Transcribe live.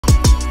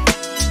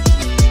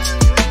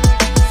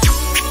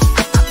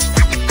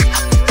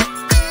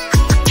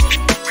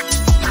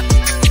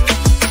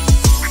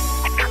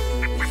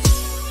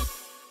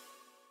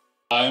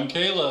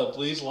Caleb.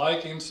 Please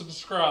like and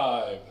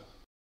subscribe.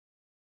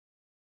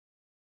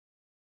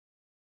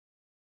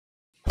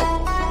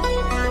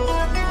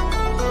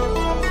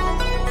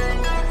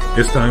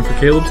 It's time for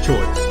Caleb's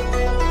Choice.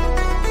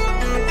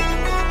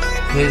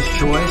 His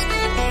choice.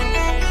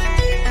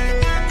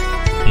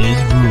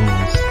 His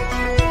rules.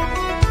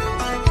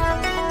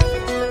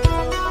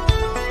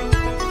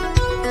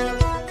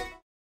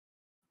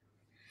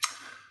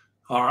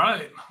 All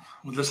right.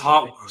 With this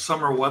hot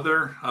summer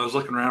weather, I was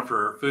looking around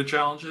for food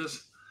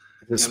challenges.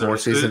 It's s'more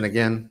season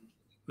again.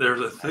 There's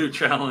a food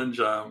challenge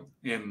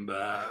in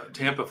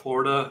Tampa,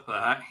 Florida,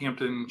 the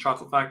Hampton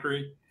Chocolate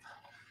Factory.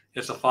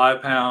 It's a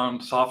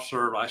 5-pound soft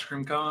serve ice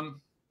cream cone.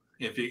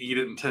 If you eat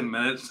it in 10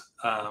 minutes,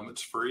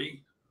 it's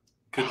free.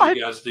 Could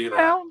you guys do that?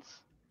 Pounds?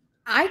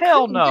 Hell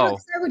couldn't no. do it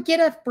 'cause I would get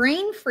a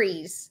brain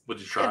freeze. Would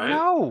you try it?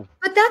 No,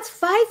 But that's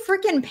 5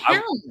 freaking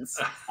pounds.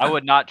 I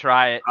would not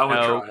try it. I would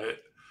no. try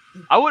it.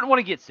 I wouldn't want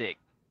to get sick.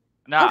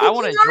 No, Okay, I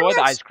want to you know enjoy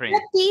the how ice cream.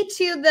 much would be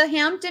to the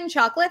Hampton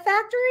Chocolate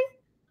Factory?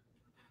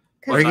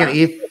 'Cause Are you going to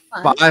eat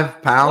fun.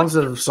 5 pounds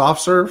of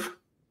soft serve?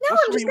 No,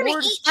 What's I'm the just going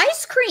reward? to eat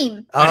ice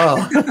cream.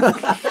 Oh,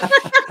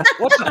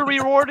 What's the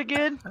reward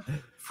again?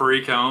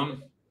 Free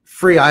cone.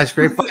 free ice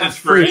cream. It's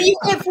free. You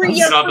get for You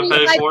your don't have to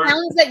pay 5 for it.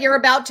 pounds that you're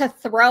about to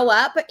throw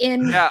up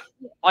in. Yeah,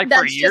 like for a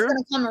That's just year. going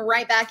to come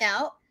right back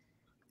out.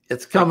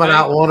 It's coming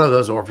out one of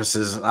those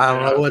orifices. I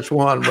don't know which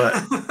one, but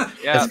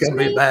Yeah, it's going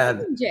to be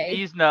bad. Jay.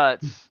 he's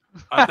nuts.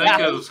 I think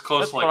it was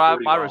close That's to what like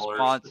my $40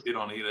 response. if you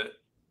don't eat it.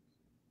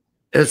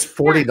 It's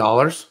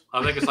 $40.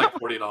 I think it's like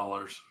 $40.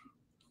 $30.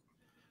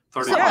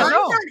 So Yeah,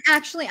 no.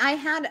 I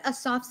had a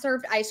soft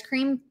served ice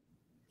cream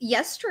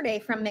yesterday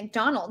from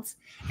McDonald's,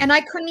 and I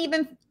couldn't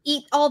even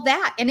eat all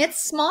that, and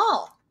it's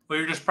small. Well,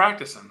 you're just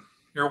practicing.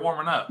 You're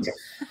warming up.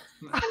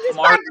 I'm just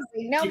Mark,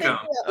 practicing. No keep big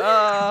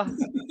going.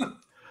 deal.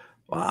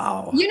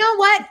 Wow. You know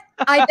what?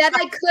 I bet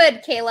I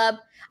could, Caleb.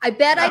 I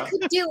bet I Yeah.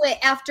 could do it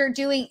after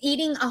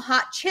eating a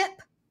hot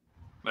chip,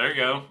 There you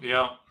go.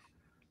 Yeah.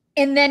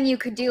 and then you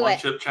could do One it.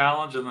 chip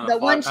challenge and then The a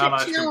one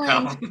 5-pound chip ice cream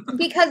challenge. cone.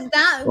 Because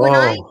that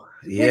when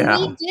Yeah.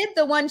 we did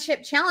the one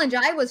chip challenge,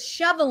 I was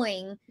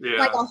shoveling Yeah.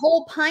 like a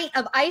whole pint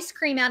of ice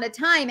cream at a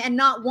time, and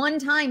not one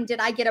time did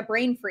I get a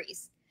brain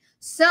freeze.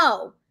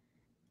 So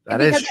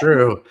That is because-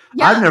 true.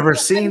 yeah, I've never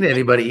seen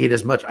anybody eat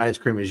as much ice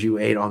cream as you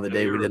ate on the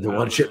day we did the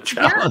one chip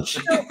Yeah. challenge.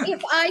 So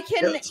if I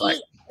can It's like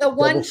eat the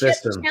one chip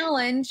fist 'em.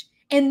 challenge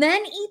and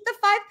then eat the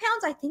 5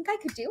 pounds, I think I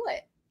could do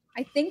it.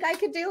 I think I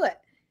could do it.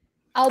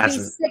 I'll be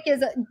That's sick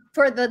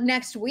for the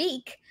next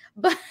week,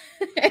 but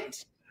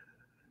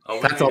Oh,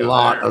 we That's can a go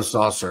lot there. of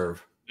soft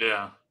serve.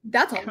 Yeah.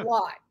 that's a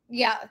lot.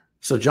 Yeah.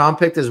 So John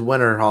picked his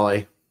winner,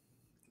 Holly.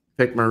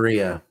 Pick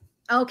Maria.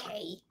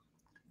 Okay.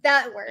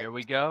 That works. Here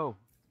we go.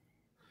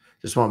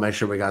 Just want to make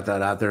sure we got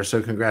that out there.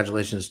 So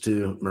congratulations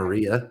to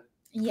Maria.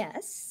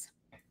 Yes.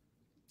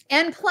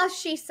 And plus,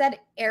 she said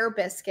air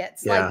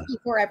biscuits Yeah. like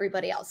before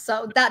everybody else.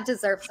 So that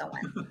deserves a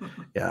win.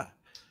 Yeah.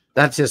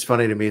 That's just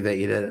funny to me that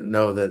you didn't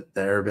know that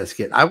the air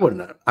biscuit. I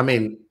wouldn't have. I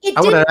mean, It I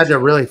would have didn't had to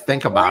really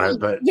think about it,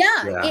 but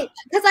yeah.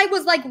 Because I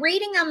was like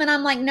reading them and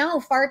I'm like, no,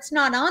 fart's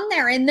not on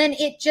there. And then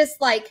it just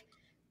like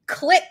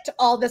clicked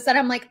all of a sudden.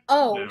 I'm like,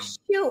 oh, Yeah.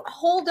 shoot,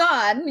 hold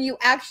on. You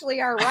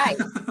actually are right.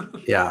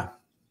 yeah.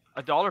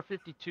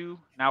 $1.52.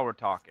 Now we're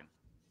talking.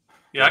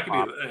 Yeah, I could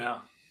do that. Yeah.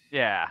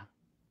 Yeah,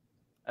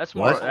 that's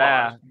more. What?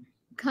 Yeah,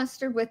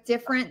 Custard with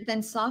different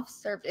than soft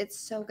served. It's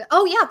so good.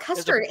 Oh, yeah,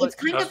 custard. It's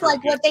kind of Custard's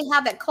like what good. they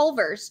have at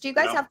Culver's. Do you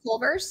guys Yeah. have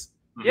Culver's?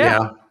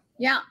 yeah.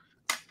 Yeah.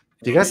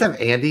 Do you guys have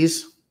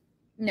Andes?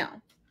 No.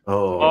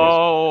 Oh,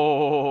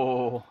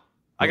 Oh,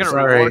 I I'm got a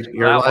sorry. reward for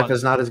Your that life one.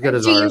 is not as good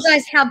as Do you ours.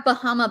 guys have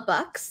Bahama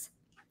Bucks?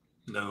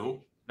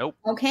 No.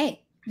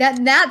 Okay. That's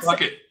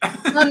Fuck it.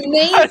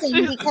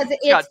 amazing because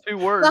It's got it's 2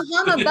 words.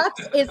 Bahama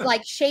Bucks is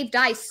like shaved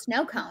ice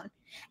snow cone.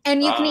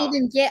 And you can Ah.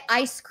 even get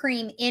ice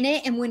cream in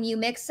it. And when you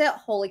mix it,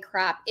 holy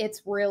crap,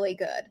 it's really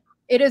good.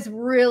 It is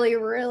really,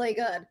 really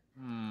good.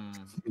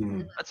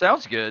 Mm. That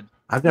sounds good.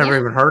 I've never Yeah.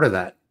 even heard of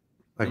that.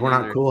 Like, Me we're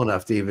not neither. cool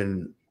enough to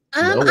even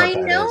know what I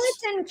that know is.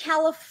 it's in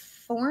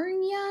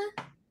California.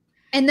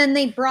 And then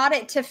they brought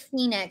it to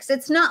Phoenix.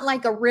 It's not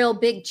like a real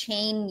big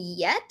chain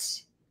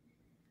yet.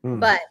 Hmm.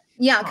 But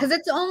yeah, because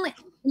it's only,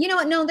 you know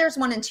what? No, there's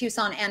one in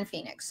Tucson and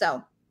Phoenix.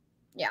 So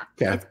yeah,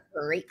 Okay. it's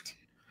great.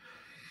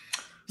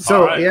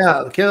 So, All right.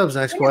 yeah, Caleb's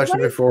next What question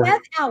is before.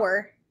 Death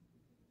Hour?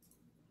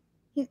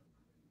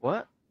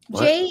 What? What?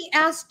 Jay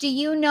asked, do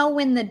you know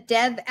when the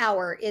Dev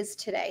Hour is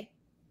today?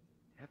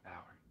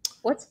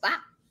 What's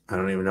that? I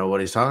don't even know what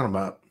he's talking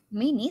about.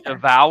 Me neither.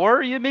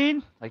 Devour? You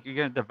mean? Like you're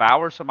gonna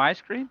devour some ice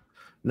cream?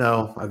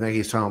 No, I think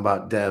he's talking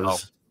about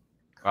devs.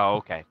 Oh,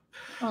 okay.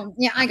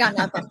 Yeah, I got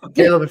nothing.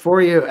 Caleb,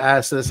 before you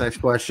ask this next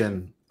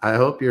question, I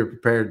hope you're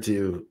prepared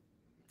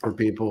for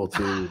people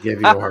to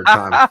give you a hard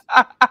time.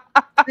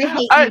 I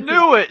hate I you.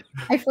 knew it.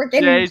 I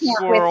freaking Jay can't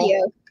Squirrel.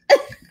 with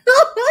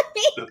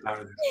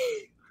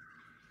you.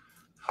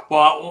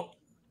 Well,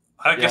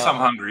 I guess Yeah. I'm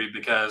hungry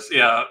because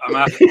I'm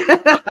asking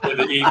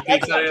to eat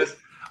pizza. Is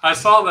I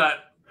saw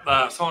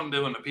that someone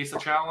doing a pizza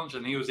challenge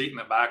and he was eating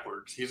it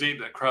backwards. He's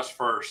eating it crust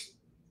first,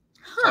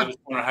 So I just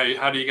wonder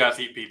how do you guys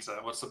eat pizza?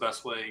 What's the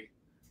best way?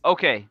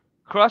 Okay,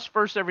 crust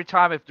first every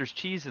time if there's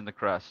cheese in the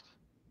crust.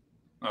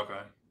 Okay.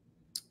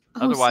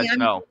 Otherwise, I'm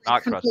no,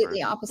 not crust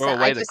completely first. opposite. Throw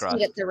away I the just crust.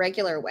 eat it the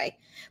regular way.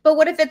 But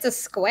what if it's a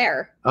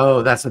square?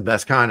 Oh, that's the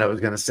best kind. I was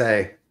gonna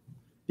say.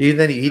 You eat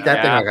that thing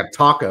Yeah. like a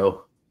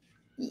taco.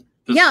 Just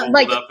Yeah, fold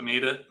like- it up and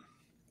eat it.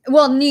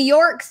 Well, New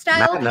York style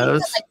Matt pizza,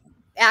 knows. like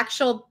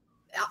actual.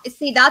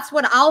 See, that's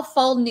what I'll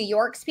fold New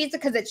York's pizza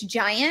because it's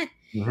giant.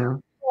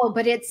 Mhm. Oh,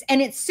 but it's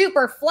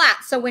super flat.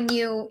 So when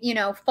you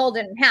fold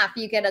it in half,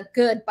 you get a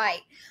good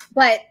bite.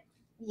 But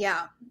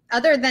yeah,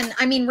 other than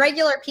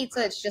regular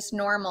pizza, it's just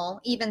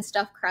normal, even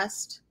stuffed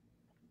crust.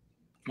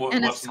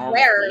 And a What's normal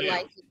square, for you?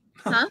 like,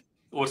 huh?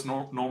 What's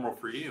normal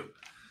for you?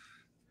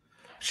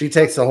 She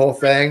takes the whole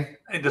thing.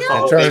 Hey, just No, the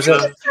whole turns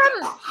pizza? it-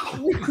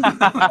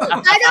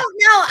 I don't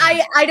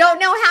know. I don't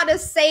know how to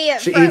say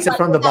it. She eats it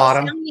from the without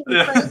bottom. sounding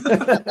Yeah. crazy,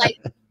 but, like,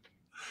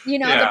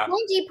 Yeah. the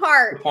pointy The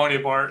part. pointy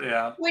part,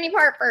 yeah. Pointy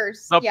part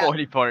first. The yeah.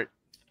 pointy part.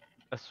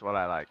 That's what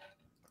I like.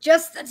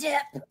 Just the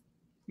tip.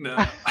 No.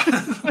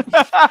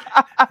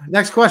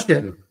 Next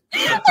question.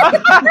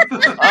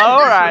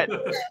 All right.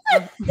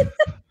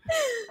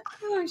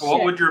 Oh, What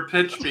shit. would your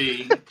pitch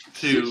be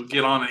to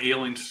get on an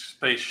alien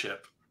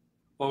spaceship?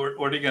 What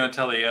are you going to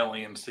tell the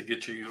aliens to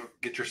get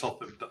yourself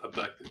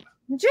abducted?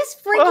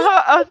 Just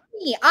freaking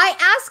me. I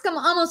ask them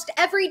almost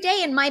every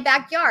day in my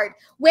backyard,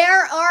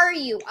 "Where are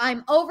you?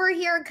 I'm over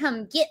here.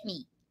 Come get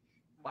me."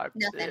 My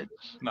Nothing. bitch.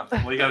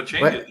 Nothing. Well, you got to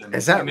change Wait, it. Then.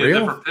 is that You need real? A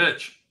different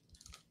pitch.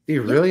 Do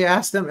you really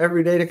ask them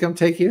every day to come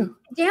take you?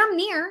 Damn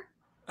near.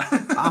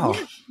 Oh,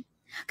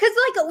 Because,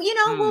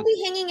 we'll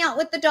be hanging out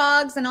with the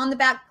dogs and on the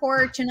back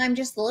porch, and I'm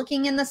just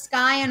looking in the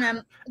sky, and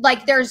I'm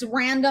like, there's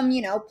random,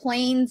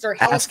 planes or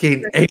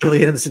asking helicopters.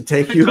 aliens to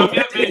take you. Come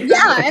get me.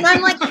 Yeah, and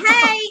I'm like,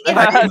 hey,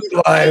 That's if this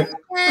is live.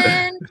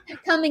 alien,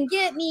 come and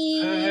get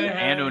me.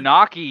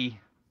 Anunnaki.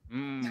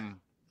 Mm.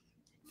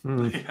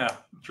 Hmm. Yeah,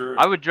 true.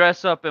 I would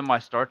dress up in my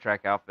Star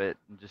Trek outfit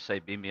and just say,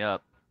 "Beam me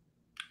up."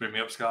 Bring me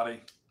up, Scotty.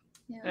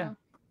 Yeah.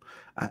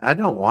 I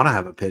don't want to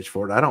have a pitch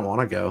for it. I don't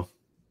want to go.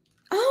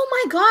 Oh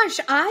my gosh,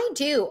 I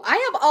do. I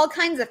have all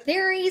kinds of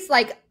theories.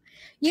 Like,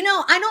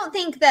 I don't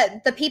think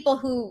that the people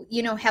who,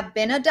 have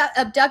been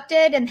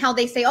abducted and how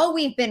they say, oh,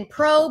 we've been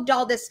probed,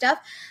 all this stuff.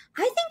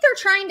 I think they're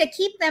trying to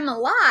keep them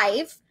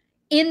alive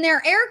in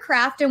their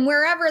aircraft and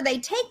wherever they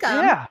take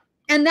them. Yeah.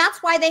 And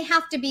that's why they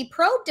have to be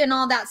probed and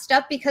all that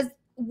stuff because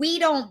we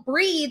don't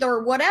breathe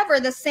or whatever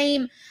the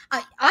same. I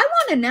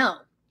want to know.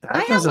 I That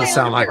have doesn't my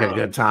sound own like a theory.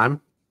 good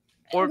time.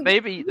 Or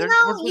maybe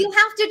You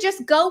have to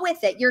just go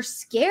with it. You're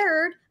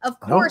scared, of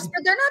course,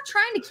 but they're not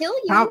trying to kill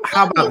you.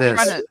 How about they're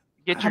this? trying to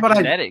get How your about I-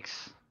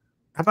 genetics.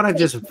 How about I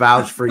just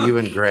vouch for you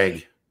and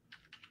Greg?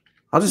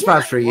 I'll just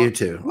vouch for you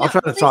two. I'll Yeah, try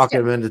to please talk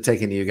do. him into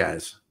taking you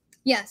guys.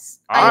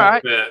 Yes. All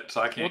right. Bit,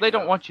 so I can't Well, they go.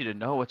 don't want you to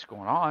know what's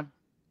going on.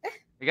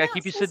 They gotta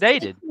keep you So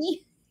sedated.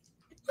 sneaky.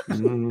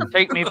 Mm.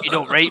 Take me if you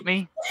don't rate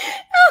me.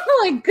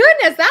 Oh my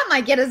goodness, that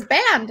might get us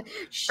banned.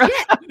 Shit.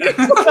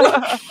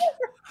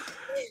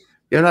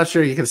 You're not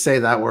sure you can say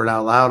that word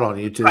out loud on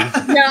YouTube.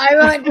 Yeah,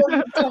 I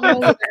don't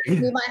know either.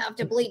 We might have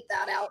to bleep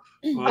that out.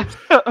 Whoops.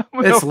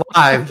 It's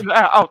live.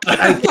 Out.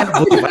 I can't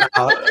bleep it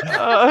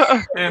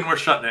out. And we're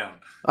shut down.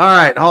 All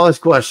right, Hollis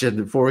question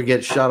before we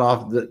get shut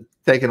off,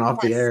 taken off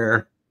the Yes.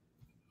 air.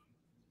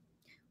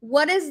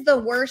 What is the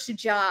worst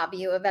job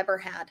you have ever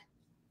had?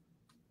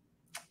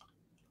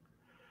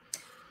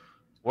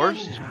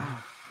 Worst.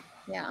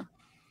 Yeah.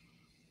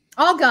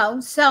 I'll go.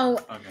 So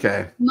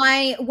Okay.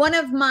 one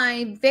of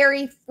my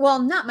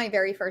not my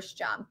very first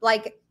job.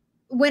 Like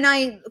when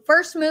I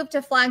first moved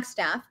to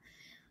Flagstaff,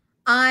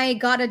 I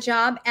got a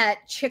job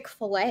at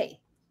Chick-fil-A.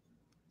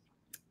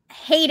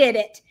 Hated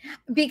it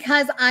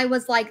because I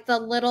was like the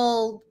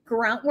little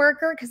grunt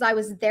worker because I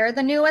was there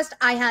the newest.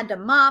 I had to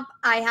mop,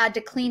 I had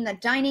to clean the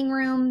dining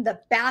room, the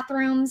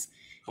bathrooms.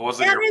 Was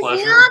it That your is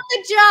pleasure? not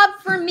the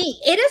job for me.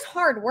 It is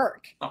hard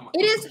work. Oh my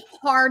It is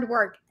hard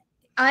work.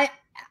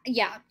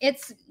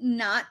 It's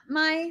not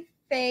my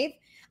fave.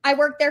 I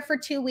worked there for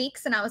 2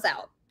 weeks and I was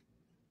out.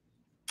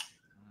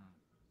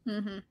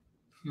 hmm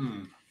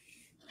Hmm.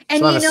 And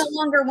So you I'm no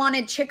longer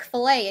wanted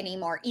Chick-fil-A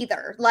anymore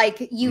either.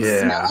 Like you Yeah.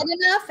 smell it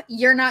enough,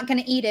 you're not going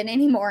to eat it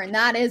anymore. And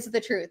that is the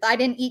truth. I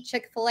didn't eat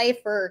Chick-fil-A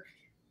for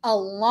a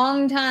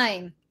long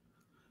time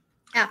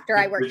after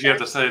I worked Did you there.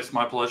 have to say it's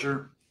my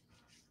pleasure?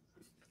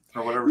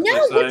 Or whatever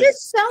No, they say? which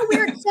is so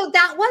weird. So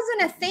that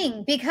wasn't a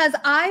thing because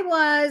I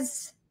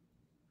was,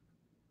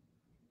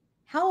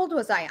 how old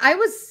was I? I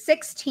was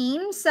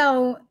 16.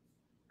 So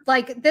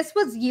like this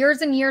was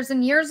years and years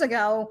and years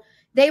ago.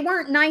 They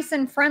weren't nice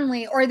and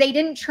friendly, or they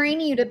didn't train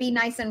you to be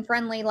nice and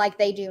friendly like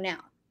they do now.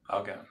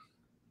 Okay.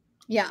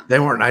 Yeah. They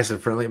weren't nice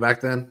and friendly back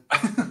then.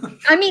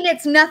 I mean,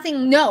 it's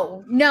nothing.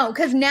 No,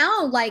 because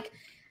now, like,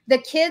 the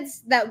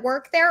kids that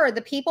work there or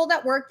the people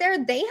that work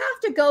there, they have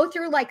to go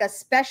through like a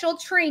special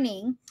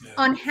training Yeah.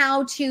 on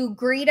how to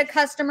greet a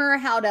customer,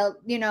 how to,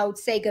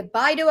 say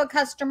goodbye to a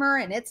customer.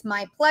 And it's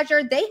my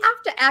pleasure. They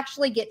have to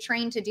actually get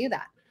trained to do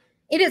that.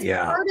 It is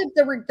Yeah. part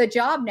of the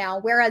job now,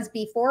 whereas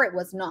before it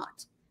was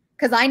not.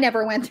 because I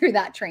never went through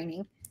that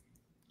training.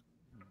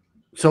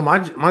 So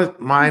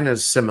mine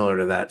is similar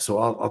to that. So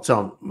I'll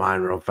tell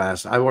mine real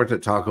fast. I worked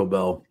at Taco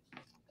Bell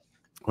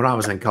when I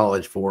was in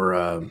college for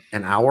an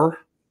hour.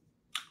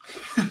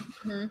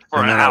 Mhm. For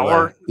And an then I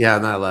hour? left. Yeah,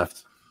 and then I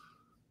left.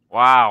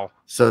 Wow.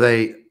 So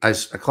I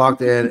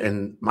clocked in,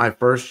 and my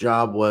first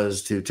job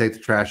was to take the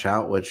trash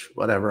out, which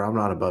whatever, I'm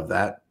not above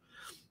that.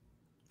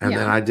 And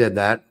then Yeah. I did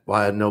that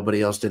while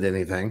nobody else did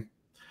anything.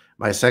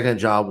 My second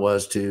job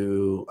was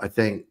to, I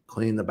think,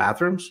 clean the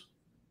bathrooms,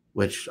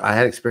 which I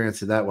had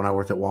experience in that when I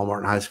worked at Walmart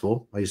in high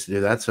school. I used to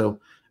do that.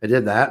 So I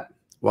did that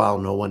while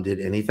no one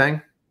did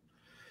anything.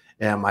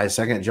 And my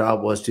second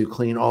job was to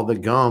clean all the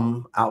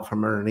gum out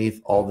from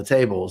underneath all the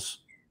tables,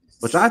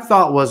 which I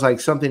thought was like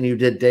something you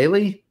did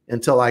daily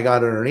until I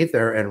got underneath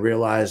there and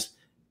realized,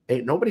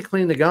 hey, nobody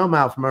cleaned the gum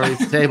out from underneath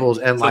the tables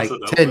in like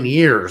That's 10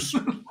 years.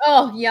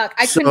 Oh, yuck.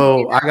 I couldn't So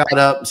do I that. got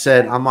up and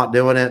said, I'm not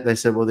doing it. They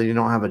said, well, then you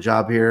don't have a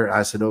job here.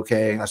 I said,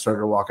 okay. I started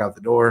to walk out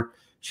the door.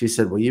 She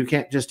said, well, you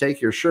can't just take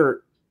your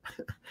shirt.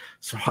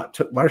 So I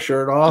took my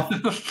shirt off,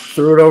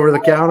 threw it over the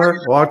counter,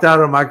 walked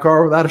out of my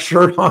car without a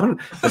shirt on,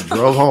 and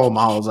drove home.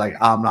 I was like,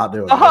 I'm not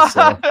doing this.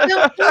 So.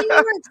 No, in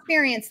your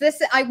experience,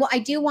 this I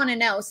do want to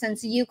know,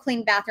 since you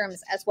clean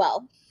bathrooms as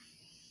well.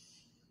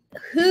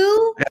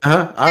 Who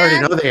I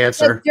already know the the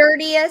answer.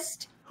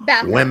 dirtiest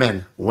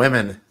bathroom?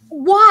 Women.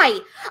 Why?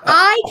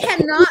 I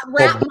cannot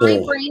wrap my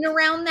bull. brain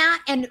around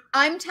that. And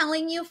I'm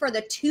telling you, for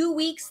the 2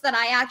 weeks that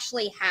I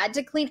actually had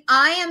to clean,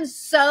 I am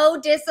so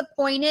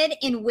disappointed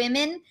in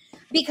women,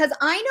 because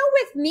I know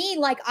with me,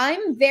 like,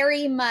 I'm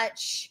very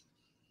much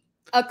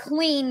a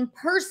clean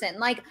person.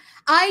 Like,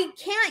 I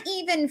can't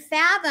even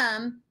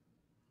fathom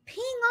peeing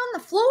on the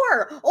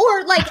floor,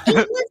 or like,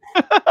 it was,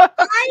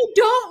 I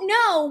don't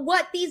know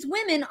what these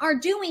women are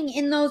doing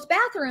in those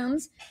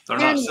bathrooms. They're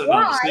not And sitting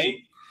on the why?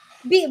 seat.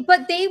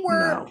 But they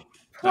were No,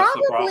 That's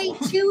the probably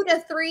problem. 2 to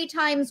 3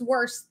 times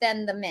worse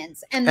than the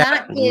men's, and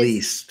that at is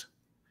least.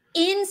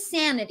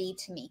 insanity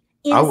to me.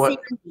 I would-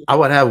 Insanity. I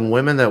would have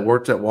women that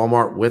worked at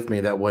Walmart with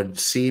me that would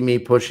see me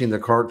pushing the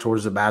cart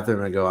towards the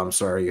bathroom and go, I'm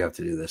sorry, you have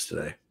to do this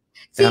today.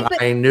 See, And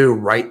but I knew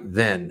right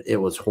then it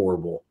was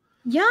horrible.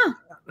 yeah,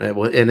 It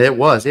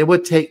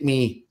would take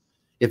me,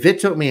 if it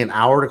took me an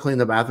hour to clean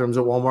the bathrooms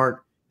at Walmart,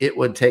 it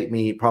would take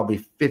me probably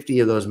 50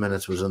 of those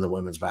minutes was in the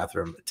women's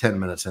bathroom, 10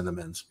 minutes in the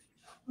men's.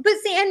 but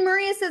see, and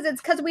Maria says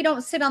it's because we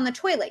don't sit on the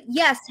toilet.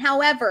 Yes,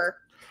 however,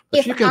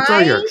 But if you can throw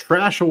your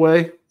trash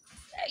away.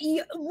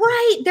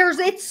 right,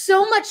 it's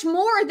so much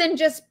more than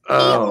just pee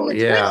Oh, on the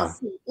yeah. toilet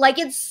seat. Like,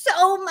 it's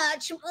so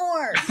much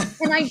more,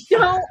 and I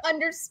don't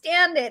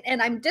understand it,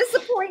 and I'm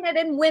disappointed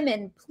in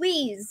women.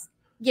 Please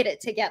get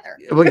it together.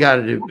 We got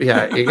to do,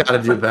 yeah, you got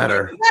to do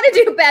better. You got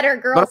to do better,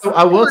 girls. But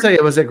I will say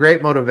it was a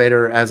great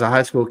motivator as a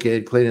high school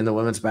kid cleaning the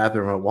women's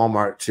bathroom at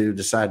Walmart to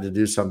decide to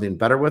do something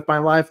better with my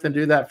life than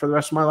do that for the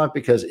rest of my life,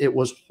 because it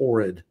was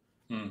horrid.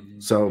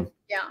 Mhm. So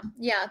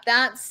Yeah,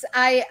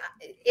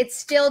 it's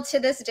still to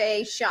this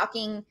day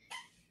shocking,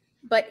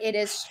 but it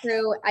is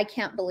true. I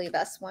can't believe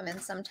us women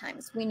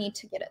sometimes. We need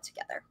to get it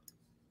together.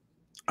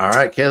 all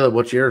right, Caleb,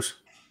 what's yours?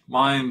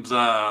 Mine's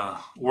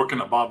working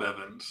at Bob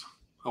Evans.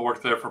 I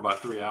worked there for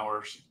about 3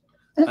 hours.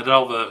 I did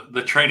all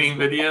the training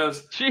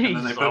videos, and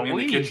then they Jeez, put me in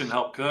the Louise. kitchen to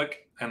help cook,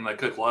 and the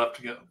cook left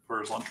to get for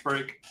his lunch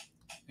break,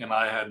 and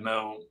I had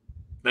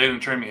they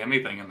didn't train me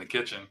anything in the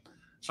kitchen.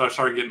 So I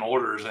started getting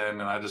orders in,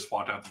 and I just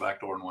walked out the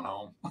back door and went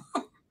home.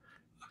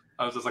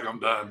 I was just like, I'm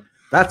done.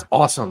 That's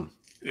awesome.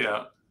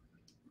 Yeah.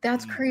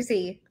 That's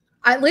crazy.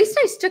 At least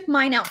I stuck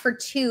mine out for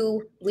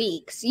 2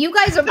 weeks. You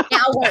guys are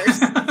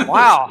hours.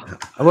 Wow.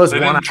 It was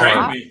They 1 didn't train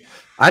hour. me.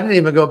 I didn't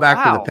even go back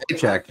Wow. for the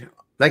paycheck.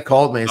 They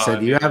called me and Oh, said,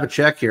 "Do you yeah. have a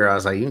check here?" I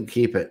was like, "You can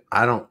keep it.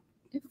 I don't."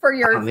 For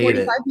your I don't need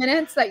it. 45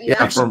 minutes that you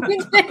Yeah, actually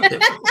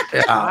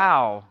Yeah.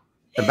 Wow.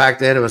 And back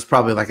then, it was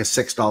probably like a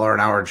 $6 an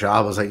hour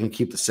job. I was like, "You can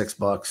keep the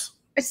 $6."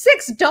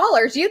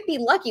 $6. You'd be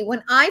lucky.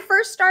 When I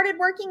first started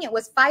working, it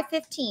was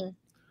 $5.15.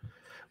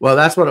 Well,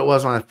 that's what it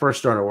was when I first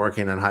started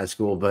working in high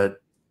school,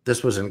 but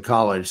this was in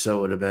college, so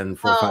it would have been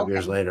 4 or 5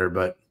 years later.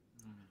 But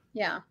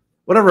Yeah.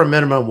 whatever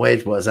minimum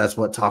wage was, that's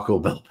what Taco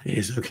Bell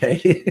pays. Okay,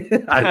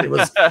 it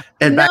was,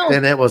 and back No.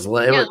 then it was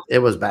Yeah. it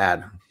was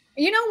bad.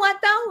 You know what,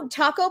 though?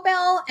 Taco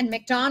Bell and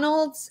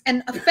McDonald's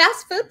and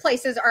fast food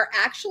places are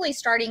actually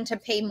starting to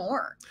pay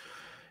more.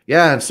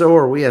 Yeah, and so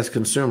are we as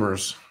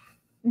consumers.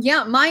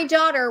 Yeah, my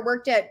daughter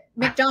worked at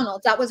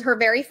McDonald's. That was her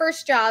very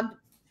first job.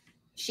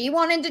 She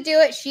wanted to do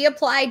it. She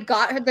applied,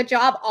 got her the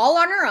job all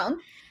on her own,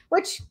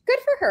 which good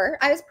for her.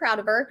 I was proud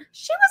of her.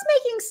 She was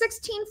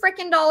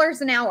making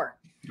 $16 an hour.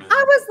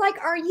 I was like,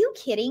 are you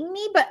kidding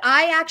me? But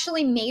I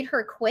actually made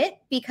her quit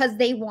because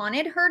they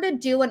wanted her to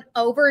do an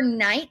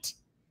overnight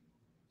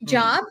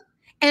job,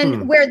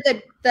 and where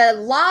the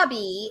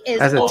lobby is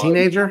As a all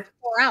teenager?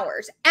 4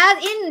 hours as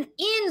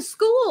in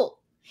school.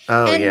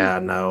 Oh And yeah,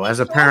 no. As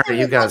a told parent, them,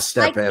 you it's got to like,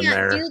 step I in can't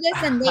there. do this,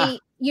 and they,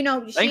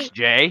 Thanks,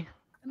 Jay.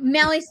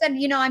 Melly said,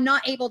 I'm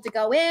not able to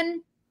go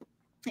in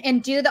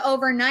and do the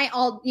overnight.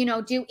 I'll,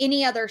 do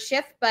any other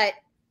shift, but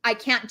I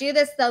can't do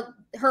this.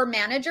 Her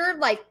manager,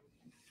 like,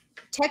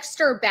 texted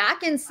her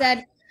back and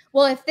said,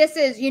 well, if this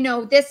is,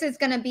 this is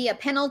going to be a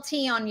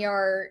penalty on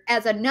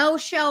as a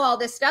no-show, all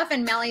this stuff.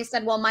 And Melly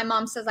said, well, my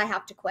mom says I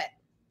have to quit.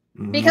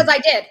 Because I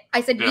did.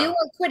 I said, you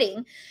are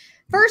quitting.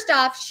 First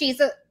off,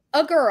 she's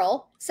a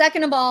girl.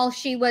 Second of all,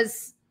 she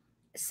was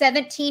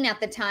 17 at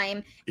the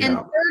time. And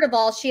third of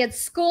all, she had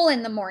school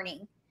in the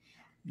morning.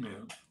 Yeah.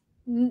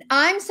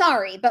 I'm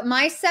sorry, but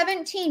my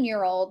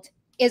 17-year-old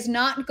is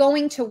not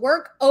going to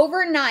work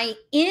overnight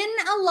in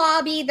a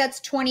lobby that's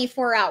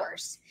 24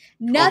 hours.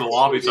 Nothing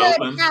good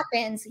open.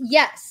 Happens.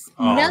 Yes.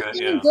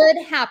 Nothing good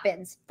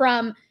happens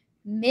from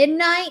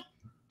midnight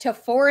to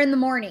 4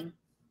 a.m.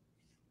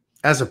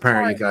 As a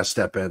parent, you got to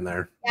step in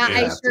there. Yeah,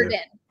 I sure did.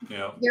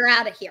 Yeah. You're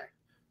out of here.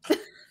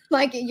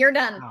 Like, you're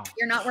done. Wow.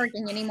 You're not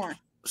working anymore.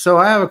 So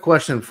I have a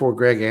question before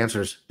Greg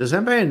answers. Does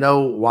anybody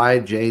know why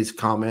Jay's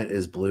comment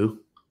is blue?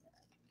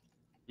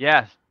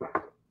 Yes.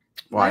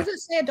 Why does it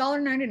say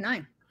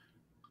 $1.99?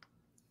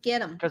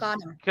 Get him.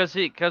 Got him.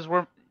 Because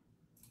we're.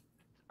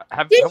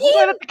 Have we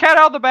let the cat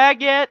out of the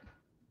bag yet?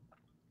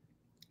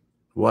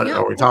 What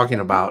are we talking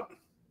about?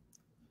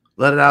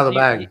 Let it out of the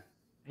bag.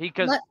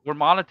 Because we're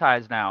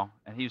monetized now,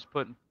 and he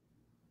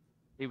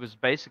was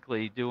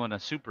basically doing a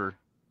super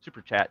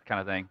chat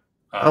kind of thing.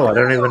 Oh, I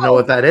don't even know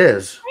what that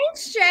is.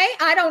 Thanks, Jay.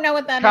 I don't know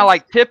what that is. Kind of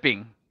like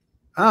tipping.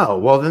 Oh,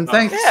 well then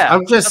thanks. Yeah,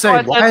 I'm just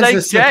saying, why is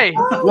this? Jay.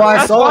 Well,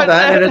 I saw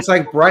that and it's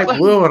like bright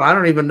blue and I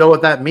don't even know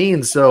what that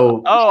means.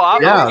 So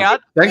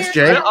thanks,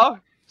 Jay. Oh,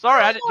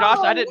 sorry, Josh,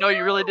 I didn't know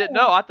you really didn't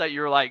know. I thought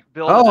you were like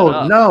building it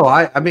up. No,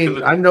 I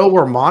mean, I know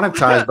we're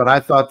monetized, but I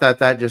thought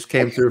that just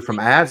came through from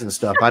ads and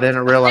stuff. I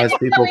didn't realize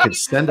people could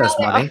send us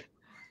money.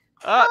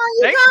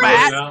 Thanks,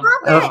 Matt.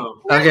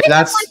 Okay,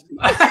 that's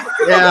I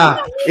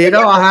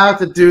have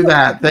to do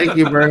that. Thank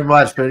you very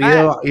much, but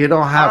you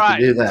don't have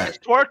to do that. It's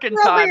twerking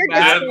time,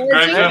 Matt.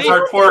 Greg's gonna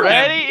start twerking.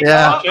 Ready?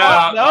 Yeah.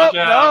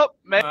 Nope.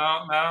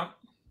 No.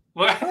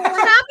 What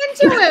happened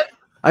to him?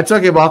 I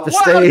took him off the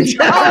stage.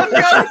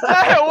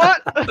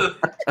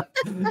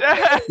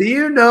 What? Do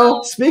you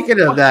know, speaking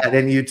of that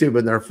in YouTube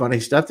and their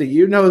funny stuff, do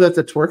you know that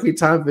the twerking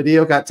time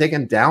video got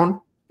taken down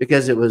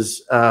because it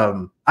was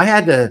I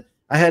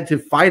had to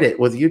fight it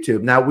with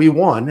YouTube. Now we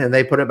won and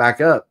they put it back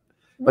up.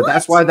 But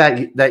that's why that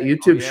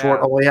YouTube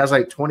short only has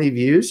like 20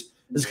 views.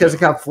 It's because it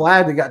got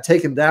flagged and got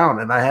taken down,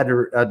 and I had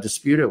to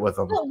dispute it with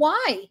them. But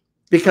why?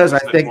 Because I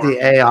think the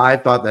AI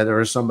thought that there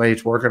was somebody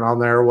twerking on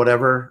there or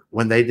whatever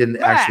when they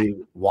didn't actually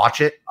watch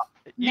it.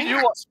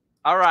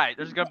 All right,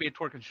 there's gonna be a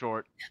twerking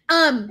short.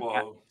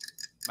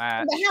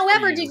 Matt.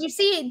 However, did you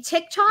see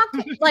TikTok?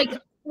 Like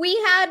we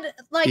had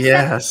like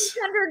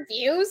 600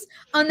 views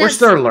on that. We're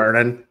still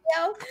learning.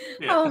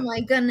 Video. Oh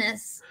my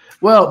goodness.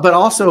 Well, but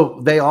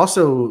also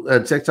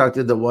TikTok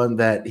did the one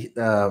that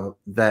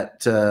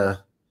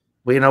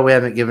we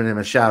haven't given him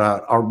a shout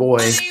out. Our boy.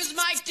 My name's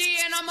Mike D,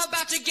 and I'm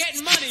about to get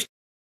money.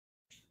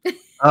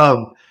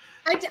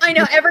 I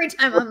know every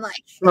time I'm like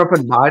Trump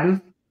and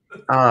Biden.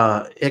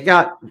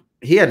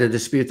 He had to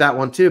dispute that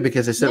one too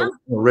because they said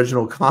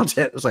original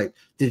content. It was like,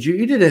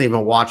 you didn't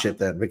even watch it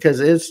then because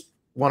it's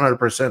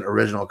 100%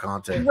 original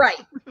content.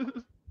 Right.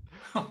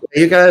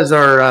 You guys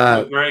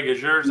are Greg,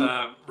 is yours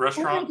a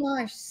restaurant? Oh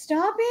my gosh,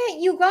 stop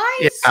it. You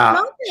guys,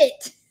 stop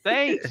it.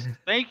 Thanks.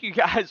 Thank you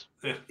guys.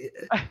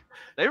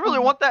 They really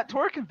want that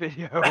twerking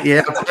video.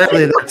 Yeah,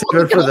 apparently that's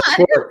good for the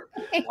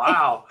twerk.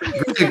 Wow.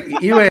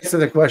 You answer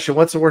the question.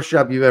 What's the worst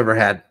job you've ever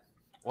had?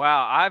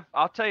 Wow,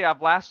 I'll tell you,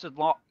 I've lasted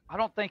long. I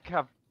don't think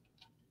I've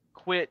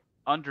quit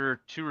under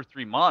 2 or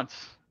 3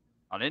 months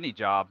on any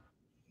job.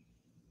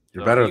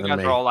 You're better than me. You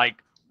guys are all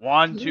like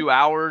 1-2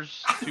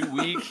 hours, 2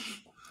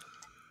 weeks.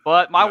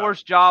 But my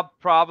worst job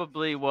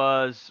probably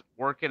was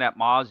working at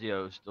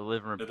Mazio's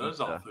delivering pizza. It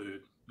is all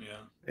food.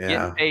 Yeah.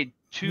 Getting paid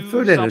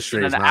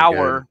 $2 an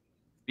hour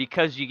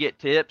because you get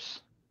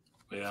tips.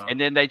 Yeah.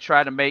 And then they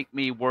try to make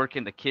me work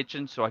in the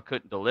kitchen so I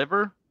couldn't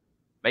deliver,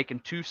 making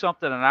 $2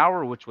 something an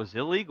hour, which was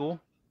illegal.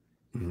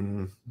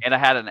 Mm-hmm. And I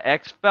had an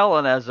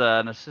ex-felon as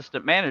an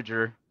assistant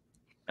manager.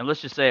 And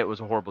let's just say it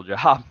was a horrible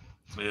job.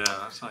 Yeah,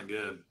 that's not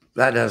good.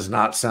 That does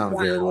not sound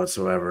good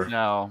whatsoever.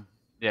 No.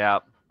 Yeah.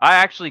 I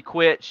actually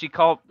quit.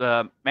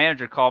 The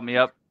manager called me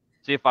up,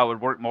 see if I would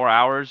work more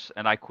hours,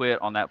 and I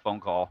quit on that phone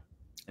call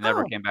and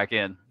never came back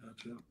in.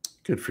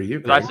 Good for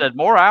you. I said,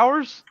 more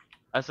hours?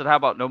 I said, how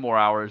about no more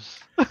hours?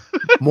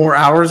 More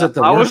hours at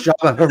the worst job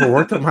I've ever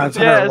worked in my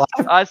entire life?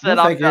 I said,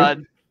 I'm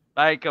done.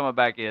 I ain't coming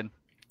back in.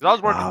 Because I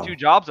was working 2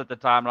 jobs at the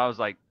time, and I was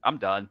like, I'm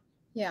done.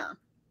 Yeah.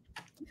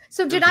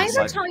 So did I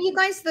ever tell you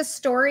guys the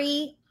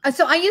story?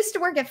 So I used to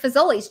work at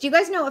Fazoli's. Do you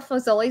guys know what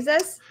Fazoli's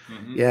is?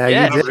 Mm-hmm. Yeah,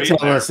 you did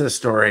tell us this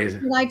story.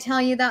 Did I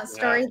tell you that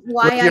story? Yeah.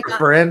 Why With your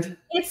friend?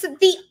 It's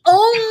the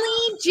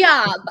only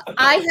job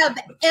I have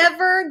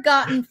ever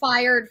gotten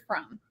fired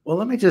from. Well,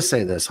 let me just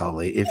say this,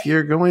 Holly. If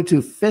you're going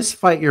to fist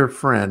fight your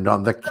friend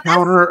on the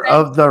counter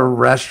of the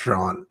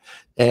restaurant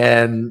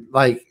and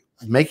like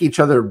make each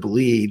other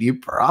bleed, you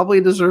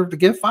probably deserve to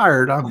get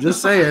fired. I'm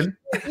just saying.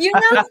 You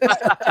know.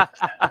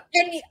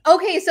 And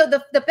okay, so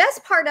the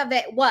best part of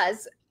it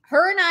was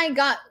her and I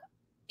got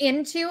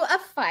into a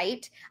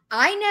fight.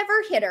 I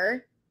never hit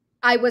her.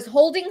 I was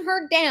holding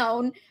her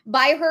down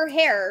by her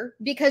hair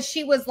because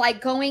she was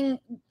like going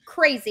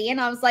crazy.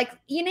 And I was like,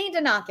 you need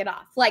to knock it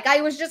off. Like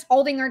I was just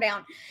holding her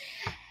down.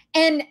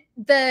 And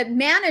the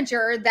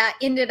manager that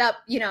ended up,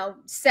 you know,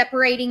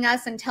 separating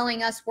us and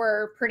telling us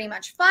we're pretty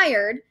much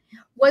fired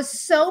was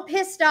so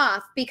pissed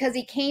off because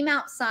he came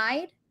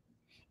outside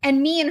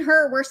and me and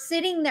her were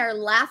sitting there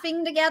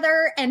laughing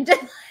together and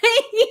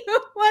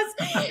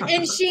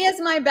and she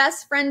is my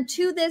best friend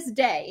to this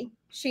day.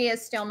 She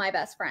is still my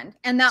best friend.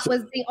 And that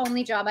was the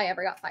only job I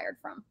ever got fired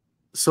from.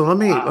 So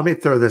let me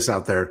throw this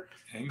out there.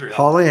 Angry.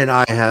 Holly and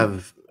I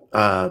have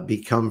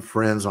become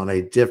friends on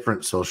a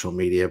different social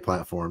media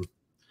platform.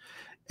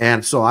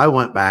 And so I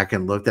went back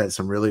and looked at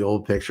some really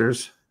old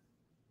pictures.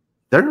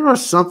 There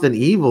was something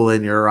evil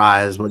in your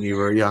eyes when you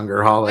were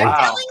younger, Holly.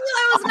 Wow.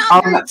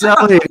 I'm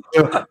telling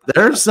you,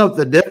 there's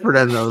something different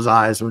in those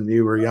eyes when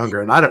you were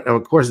younger. And I don't know,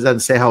 of course, it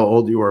doesn't say how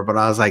old you were, but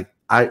I was like,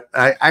 I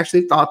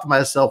actually thought to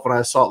myself when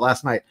I saw it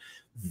last night,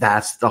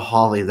 that's the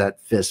Holly that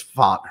fist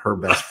fought her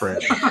best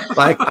friend.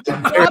 Like, I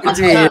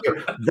guarantee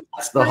you,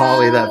 that's the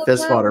Holly that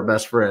fist fought her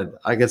best friend.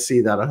 I could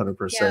see that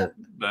 100%. Yeah.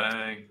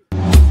 Dang.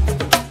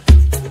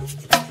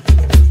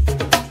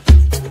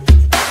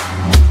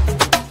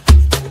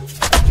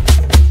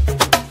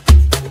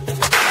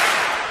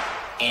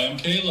 I'm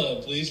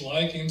Caleb. Please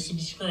like and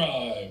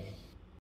subscribe.